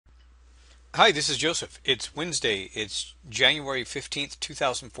Hi, this is Joseph. It's Wednesday. It's January 15th,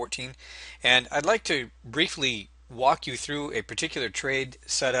 2014, and I'd like to briefly walk you through a particular trade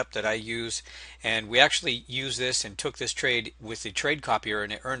setup that I use. And we actually used this and took this trade with the trade copier,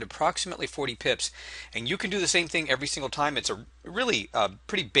 and it earned approximately 40 pips. And you can do the same thing every single time. It's a really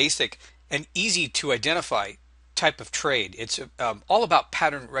pretty basic and easy to identify type of trade. It's all about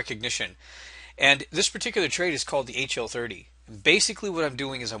pattern recognition. And this particular trade is called the HL30. Basically, what I'm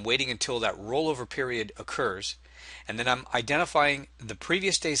doing is I'm waiting until that rollover period occurs, and then I'm identifying the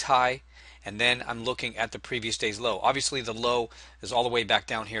previous day's high, and then I'm looking at the previous day's low. Obviously, the low is all the way back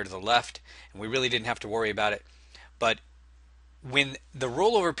down here to the left, and we really didn't have to worry about it. But when the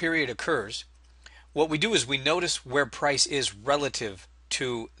rollover period occurs, what we do is we notice where price is relative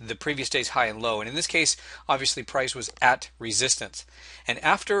to the previous day's high and low. And in this case, obviously price was at resistance. And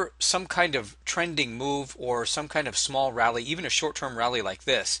after some kind of trending move or some kind of small rally, even a short-term rally like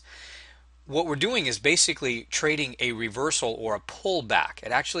this, what we're doing is basically trading a reversal or a pullback.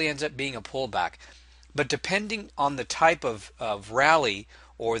 It actually ends up being a pullback. But depending on the type of rally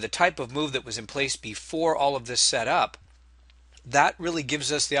or the type of move that was in place before all of this set up, that really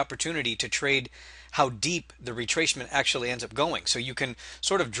gives us the opportunity to trade how deep the retracement actually ends up going. So you can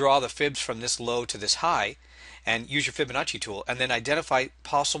sort of draw the fibs from this low to this high and use your Fibonacci tool and then identify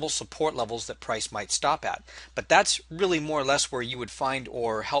possible support levels that price might stop at. But that's really more or less where you would find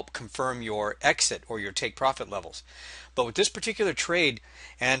or help confirm your exit or your take profit levels. But with this particular trade,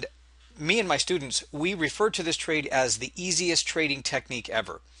 and me and my students, we refer to this trade as the easiest trading technique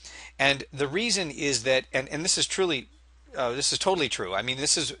ever. And the reason is that, and this is truly this is totally true. I mean,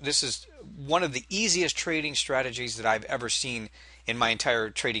 this is one of the easiest trading strategies that I've ever seen in my entire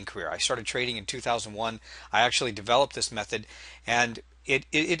trading career. I started trading in 2001. I actually developed this method, and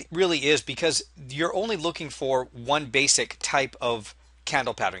it really is because you're only looking for one basic type of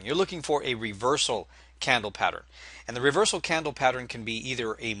candle pattern. You're looking for a reversal candle pattern. And the reversal candle pattern can be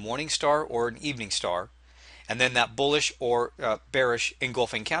either a morning star or an evening star, and then that bullish or bearish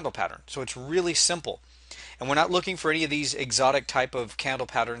engulfing candle pattern. So it's really simple. And we're not looking for any of these exotic type of candle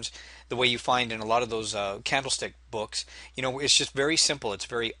patterns the way you find in a lot of those candlestick books. You know, it's just very simple. It's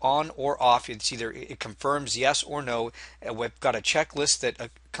very on or off. It's either it confirms yes or no. We've got a checklist that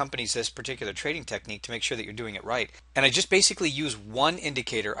accompanies this particular trading technique to make sure that you're doing it right. And I just basically use one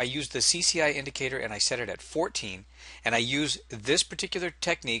indicator. I use the CCI indicator and I set it at 14. And I use this particular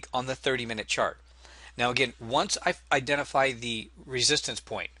technique on the 30-minute chart. Now again, once I identify the resistance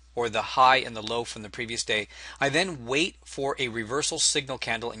point, or the high and the low from the previous day, I then wait for a reversal signal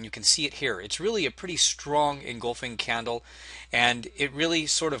candle, and you can see it here. It's really a pretty strong engulfing candle, and it really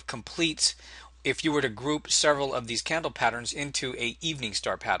sort of completes if you were to group several of these candle patterns into a evening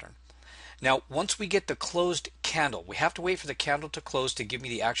star pattern. Now, once we get the closed candle, we have to wait for the candle to close to give me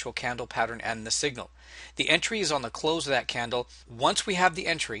the actual candle pattern and the signal. The entry is on the close of that candle. Once we have the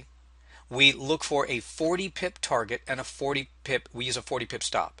entry, we look for a 40 pip target and we use a 40 pip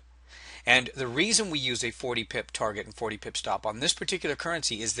stop. And the reason we use a 40 pip target and 40 pip stop on this particular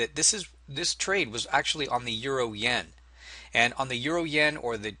currency is that this trade was actually on the euro yen. And on the euro yen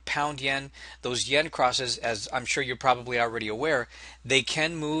or the pound yen, those yen crosses, as I'm sure you're probably already aware, they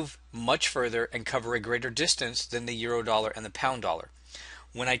can move much further and cover a greater distance than the euro dollar and the pound dollar.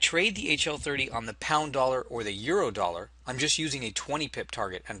 When I trade the HL30 on the pound dollar or the euro dollar, I'm just using a 20 pip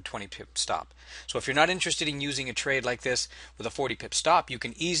target and a 20 pip stop. So if you're not interested in using a trade like this with a 40 pip stop, you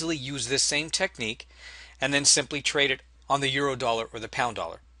can easily use this same technique and then simply trade it on the euro dollar or the pound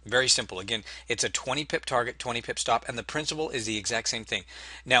dollar. Very simple. Again, it's a 20 pip target, 20 pip stop, and the principle is the exact same thing.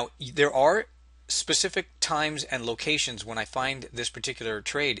 Now, there are specific times and locations when I find this particular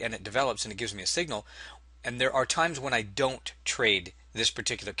trade and it develops and it gives me a signal, and there are times when I don't trade this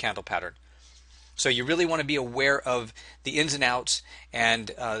particular candle pattern. So you really want to be aware of the ins and outs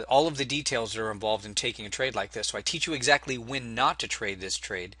and all of the details that are involved in taking a trade like this. So I teach you exactly when not to trade this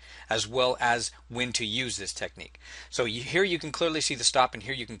trade as well as when to use this technique. So here you can clearly see the stop, and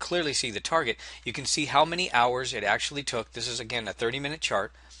here you can clearly see the target. You can see how many hours it actually took. This is again a 30-minute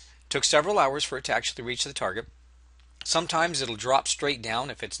chart. It took several hours for it to actually reach the target. Sometimes it'll drop straight down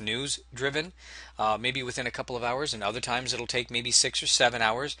if it's news driven, maybe within a couple of hours, and other times it'll take maybe 6 or 7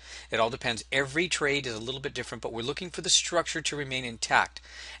 hours. It all depends. Every trade is a little bit different, but we're looking for the structure to remain intact.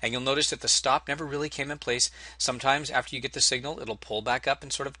 And you'll notice that the stop never really came in place. Sometimes after you get the signal, it'll pull back up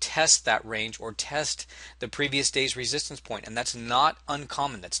and sort of test that range or test the previous day's resistance point, and that's not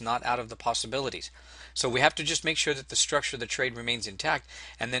uncommon. That's not out of the possibilities. So we have to just make sure that the structure of the trade remains intact,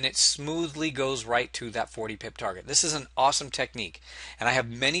 and then it smoothly goes right to that 40 pip target. This is an awesome technique, and I have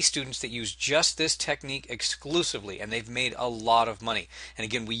many students that use just this this technique exclusively, and they've made a lot of money. And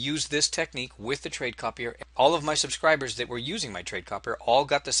again, we use this technique with the trade copier. All of my subscribers that were using my trade copier all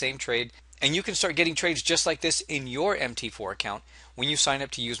got the same trade, and you can start getting trades just like this in your MT4 account when you sign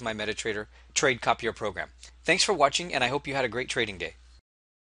up to use my MetaTrader trade copier program. Thanks for watching, and I hope you had a great trading day.